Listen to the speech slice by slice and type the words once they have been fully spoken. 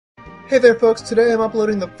Hey there folks, today I'm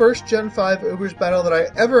uploading the first Gen 5 Ubers battle that I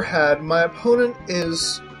ever had. My opponent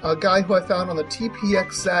is a guy who I found on the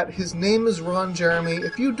TPX sat. His name is Ron Jeremy.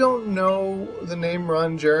 If you don't know the name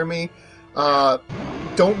Ron Jeremy,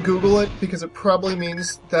 don't Google it, because it probably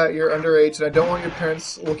means that you're underage, and I don't want your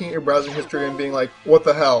parents looking at your browsing history and being like, what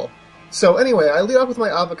the hell? So anyway, I lead off with my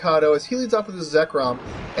avocado as he leads off with his Zekrom,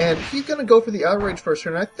 and he's going to go for the outrage first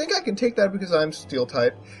turn. I think I can take that because I'm steel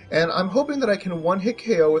type, and I'm hoping that I can one-hit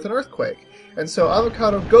KO with an earthquake. And so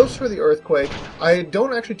avocado goes for the earthquake. I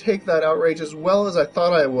don't actually take that outrage as well as I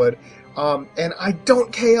thought I would, and I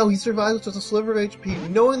don't KO. He survives with just a sliver of HP,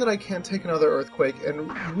 knowing that I can't take another earthquake,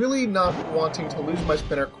 and really not wanting to lose my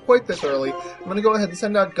spinner quite this early. I'm going to go ahead and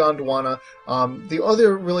send out Gondwana, the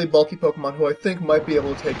other really bulky Pokemon who I think might be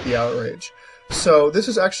able to take the outrage. So this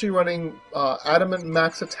is actually running Adamant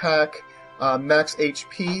Max Attack, Max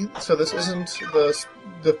HP, so this isn't the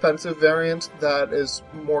defensive variant that is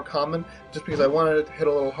more common, just because I wanted it to hit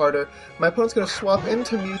a little harder. My opponent's going to swap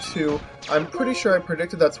into Mewtwo. I'm pretty sure I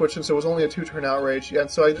predicted that switch, and so it was only a 2-turn outrage, and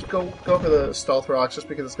so I just go for the Stealth Rocks, just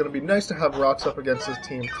because it's going to be nice to have rocks up against his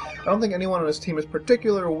team. I don't think anyone on his team is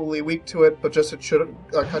particularly weak to it, but just it should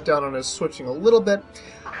cut down on his switching a little bit.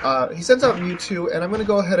 He sends out Mewtwo, and I'm going to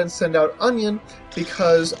go ahead and send out Onion,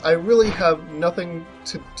 because I really have nothing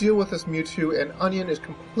to deal with this Mewtwo, and Onion is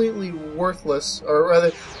completely worthless, or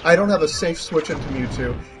rather, I don't have a safe switch into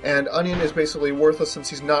Mewtwo, and Onion is basically worthless since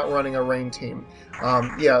he's not running a rain team.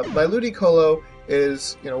 Yeah, my Ludicolo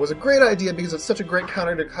is, was a great idea because it's such a great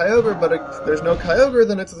counter to Kyogre, but if there's no Kyogre,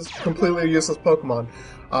 then it's a completely useless Pokemon.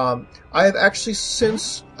 I have actually,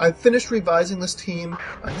 since I've finished revising this team,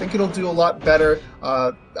 I think it'll do a lot better.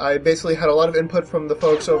 I basically had a lot of input from the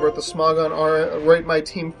folks over at the Smogon Rate My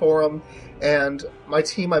Team forum, and my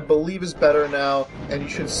team, I believe, is better now, and you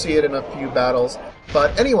should see it in a few battles.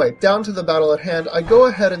 But anyway, down to the battle at hand, I go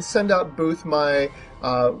ahead and send out Booth, my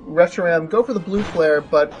Reshiram, go for the Blue Flare,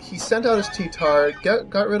 but he sent out his T-Tar,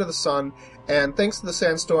 got rid of the Sun, and thanks to the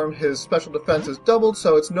Sandstorm, his special defense is doubled,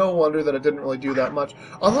 so it's no wonder that it didn't really do that much,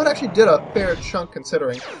 although it actually did a fair chunk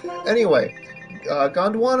considering. Anyway,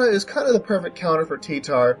 Gondwana is kind of the perfect counter for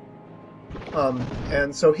T-Tar,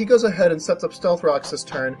 and so he goes ahead and sets up Stealth Rocks this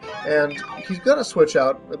turn, and he's going to switch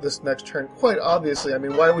out this next turn, quite obviously. I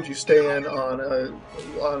mean, why would you stay in on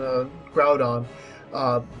a Groudon?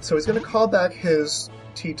 So he's going to call back his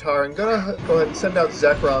T-Tar and going to go ahead and send out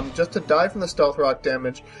Zekrom just to die from the Stealth Rock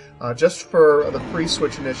damage, just for the free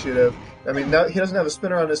switch initiative. I mean, now he doesn't have a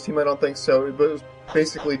spinner on his team, I don't think so, but it was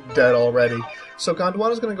basically dead already. So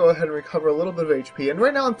Gondwana's going to go ahead and recover a little bit of HP, and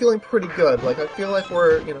right now I'm feeling pretty good. Like, I feel like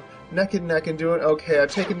we're, neck and neck and doing okay.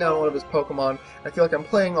 I've taken down one of his Pokemon. I feel like I'm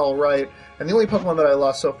playing alright, and the only Pokemon that I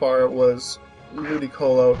lost so far was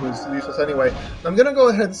Ludicolo, who's useless anyway. I'm going to go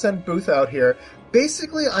ahead and send Booth out here.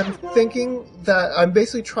 Basically, I'm thinking that I'm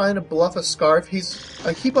basically trying to bluff a Scarf.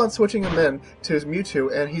 I keep on switching him in to his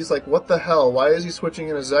Mewtwo, and he's like, what the hell? Why is he switching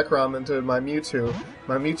in a Zekrom into my Mewtwo?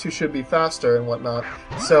 My Mewtwo should be faster and whatnot.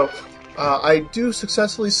 So, I do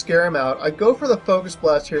successfully scare him out. I go for the Focus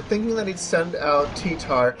Blast here, thinking that he'd send out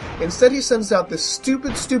T-Tar. Instead, he sends out this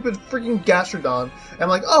stupid freaking Gastrodon. And I'm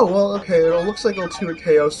like, oh, well, okay, it looks like it'll 2-hit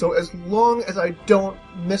KO, so as long as I don't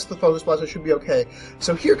miss the Focus Blast, I should be okay.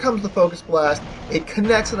 So here comes the Focus Blast. It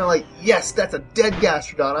connects, and I'm like, yes, that's a dead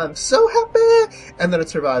Gastrodon. I'm so happy! And then it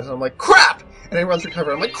survives, and I'm like, crap! And it runs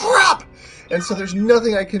recover. I'm like, crap! And so there's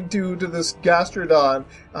nothing I can do to this Gastrodon,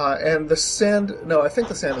 and the sand, no, I think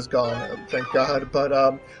the sand is gone, thank God, but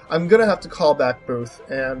I'm going to have to call back Booth,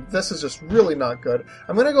 and this is just really not good.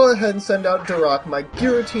 I'm going to go ahead and send out Duroc, my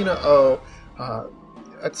Giratina-o.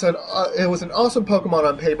 It was an awesome Pokemon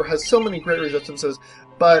on paper, has so many great resistances,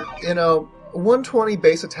 but, 120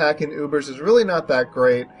 base attack in Ubers is really not that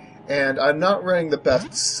great, and I'm not running the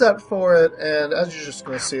best set for it, and as you're just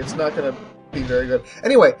going to see, it's not going to be very good.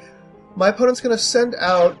 Anyway, my opponent's going to send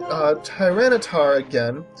out Tyranitar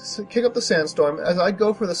again, to kick up the Sandstorm, as I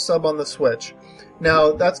go for the sub on the switch.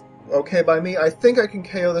 Now, that's okay by me. I think I can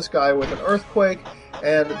KO this guy with an Earthquake,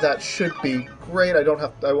 and that should be great. I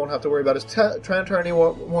won't have to worry about his Tyranitar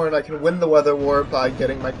anymore, and I can win the Weather War by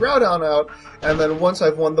getting my Groudon out, and then once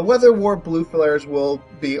I've won the Weather War, Blue Flares will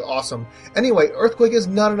be awesome. Anyway, Earthquake is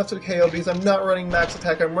not enough to KO because I'm not running Max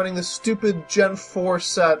Attack. I'm running this stupid Gen 4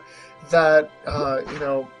 set that,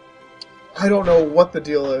 I don't know what the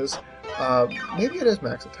deal is. Maybe it is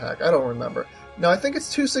Max Attack. I don't remember. No, I think it's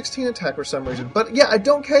 216 attack for some reason. But yeah, I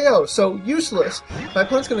don't KO, so useless. My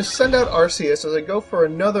opponent's going to send out Arceus as I go for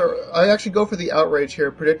another... I actually go for the Outrage here,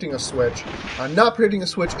 predicting a switch. Not predicting a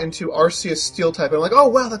switch into Arceus Steel type. I'm like, oh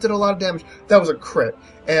wow, that did a lot of damage. That was a crit.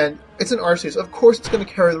 And it's an Arceus. Of course it's going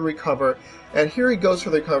to carry the Recover. and here he goes for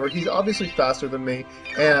the cover. He's obviously faster than me,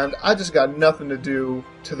 and I just got nothing to do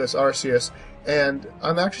to this Arceus. And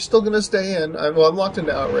I'm actually still going to stay in. I'm locked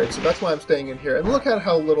into Outrage, so that's why I'm staying in here. And look at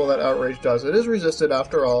how little that Outrage does. It is resisted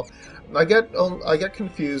after all. I get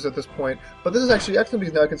confused at this point, but this is actually excellent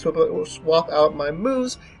because now I can swap out my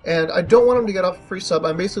moves, and I don't want him to get off a free sub.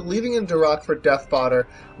 I'm basically leaving in Dirac for Death Fodder.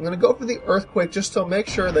 I'm going to go for the Earthquake just to make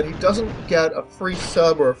sure that he doesn't get a free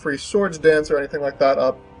sub or a free Swords Dance or anything like that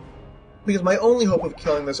up, because my only hope of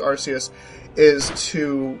killing this Arceus is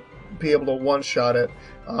to be able to one-shot it.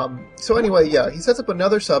 So anyway, yeah, he sets up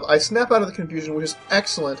another sub. I snap out of the confusion, which is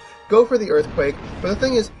excellent. Go for the Earthquake, but the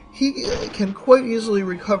thing is, he can quite easily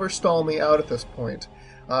recover stall me out at this point.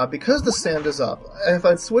 Because the sand is up. If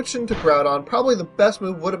I'd switched into Groudon, probably the best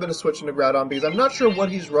move would have been to switch into Groudon, because I'm not sure what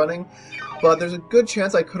he's running, but there's a good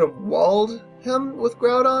chance I could have walled him with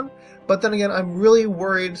Groudon. But then again, I'm really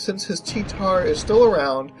worried, since his T-Tar is still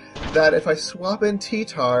around, that if I swap in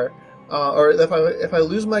T-Tar, or if I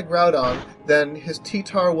lose my Groudon, then his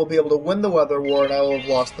T-Tar will be able to win the Weather War and I will have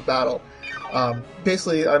lost the battle.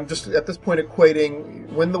 Basically, I'm just at this point equating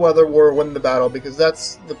win the Weather War, win the battle, because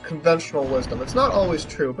that's the conventional wisdom. It's not always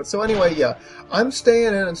true, but so anyway, yeah. I'm staying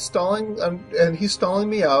in and stalling, and he's stalling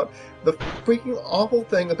me out. The freaking awful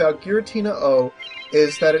thing about Giratina-o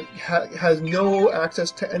is that it has no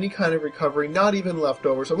access to any kind of recovery, not even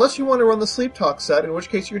leftovers, unless you want to run the Sleep Talk set, in which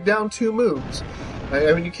case you're down 2 moves.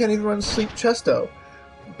 I mean, you can't even run Sleep Chesto.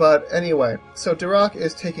 But anyway, so Dirac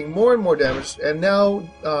is taking more and more damage, and now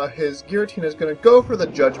his Giratina is going to go for the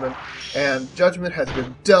Judgment, and Judgment has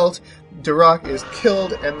been dealt. Dirac is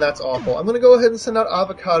killed, and that's awful. I'm going to go ahead and send out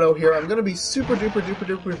Avocado here. I'm going to be super duper duper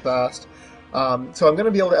duper fast, so I'm going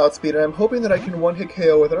to be able to outspeed it. I'm hoping that I can one-hit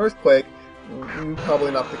KO with an Earthquake.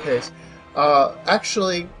 Probably not the case.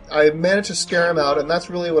 Actually, I managed to scare him out, and that's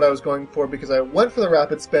really what I was going for, because I went for the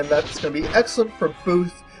Rapid Spin. That's going to be excellent for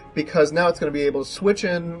Booth, because now it's going to be able to switch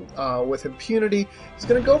in with impunity. He's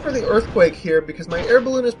going to go for the Earthquake here, because my Air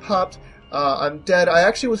Balloon is popped. I'm dead. I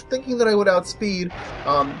actually was thinking that I would outspeed,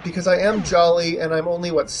 because I am Jolly, and I'm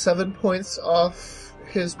only, 7 points off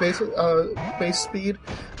his base speed,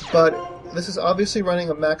 but this is obviously running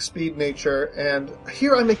a max speed nature, and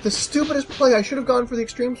here I make the stupidest play. I should have gone for the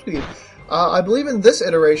extreme speed. I believe in this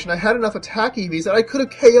iteration I had enough attack EVs that I could have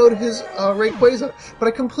KO'd his Rayquaza, but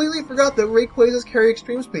I completely forgot that Rayquazas carry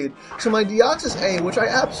extreme speed. So my Deoxys-a, which I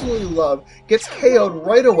absolutely love, gets KO'd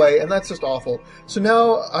right away, and that's just awful. So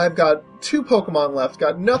now I've got 2 Pokemon left,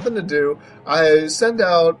 got nothing to do. I send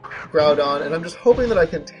out Groudon, and I'm just hoping that I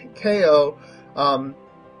can KO.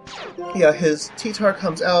 Yeah, his T-Tar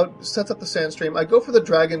comes out, sets up the Sandstream. I go for the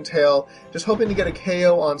Dragon Tail, just hoping to get a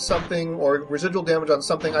KO on something, or residual damage on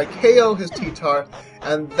something. I KO his T-Tar,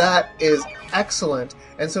 and that is excellent.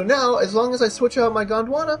 And so now, as long as I switch out my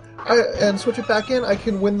Gondwana and switch it back in, I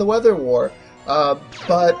can win the Weather War.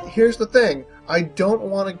 But here's the thing. I don't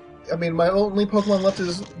want to... I mean, my only Pokemon left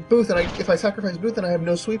is Booth, and if I sacrifice Booth, then I have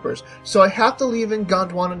no sweepers. So I have to leave in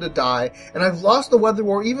Gondwana to die, and I've lost the Weather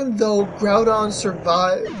War, even though Groudon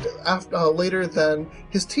survived later than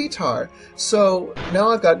his T-Tar. So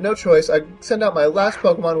now I've got no choice. I send out my last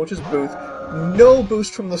Pokemon, which is Booth. No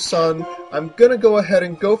boost from the Sun. I'm going to go ahead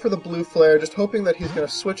and go for the Blue Flare, just hoping that he's going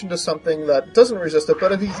to switch into something that doesn't resist it,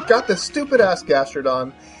 but if he's got this stupid-ass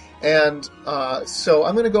Gastrodon, and so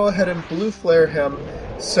I'm going to go ahead and Blue Flare him.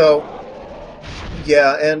 So,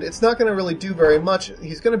 yeah, and it's not going to really do very much.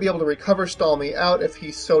 He's going to be able to recover stall me out if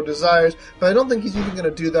he so desires, but I don't think he's even going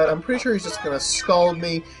to do that. I'm pretty sure he's just going to scald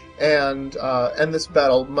me and end this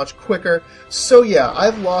battle much quicker. So yeah,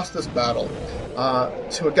 I've lost this battle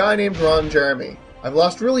to a guy named Ron Jeremy. I've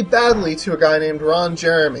lost really badly to a guy named Ron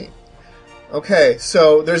Jeremy. Okay,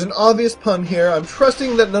 so there's an obvious pun here. I'm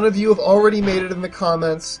trusting that none of you have already made it in the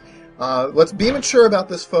comments. Let's be mature about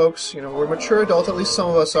this, folks. You know, we're mature adults, at least some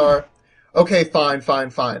of us are. Okay, fine.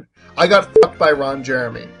 I got fucked by Ron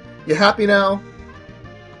Jeremy. You happy now?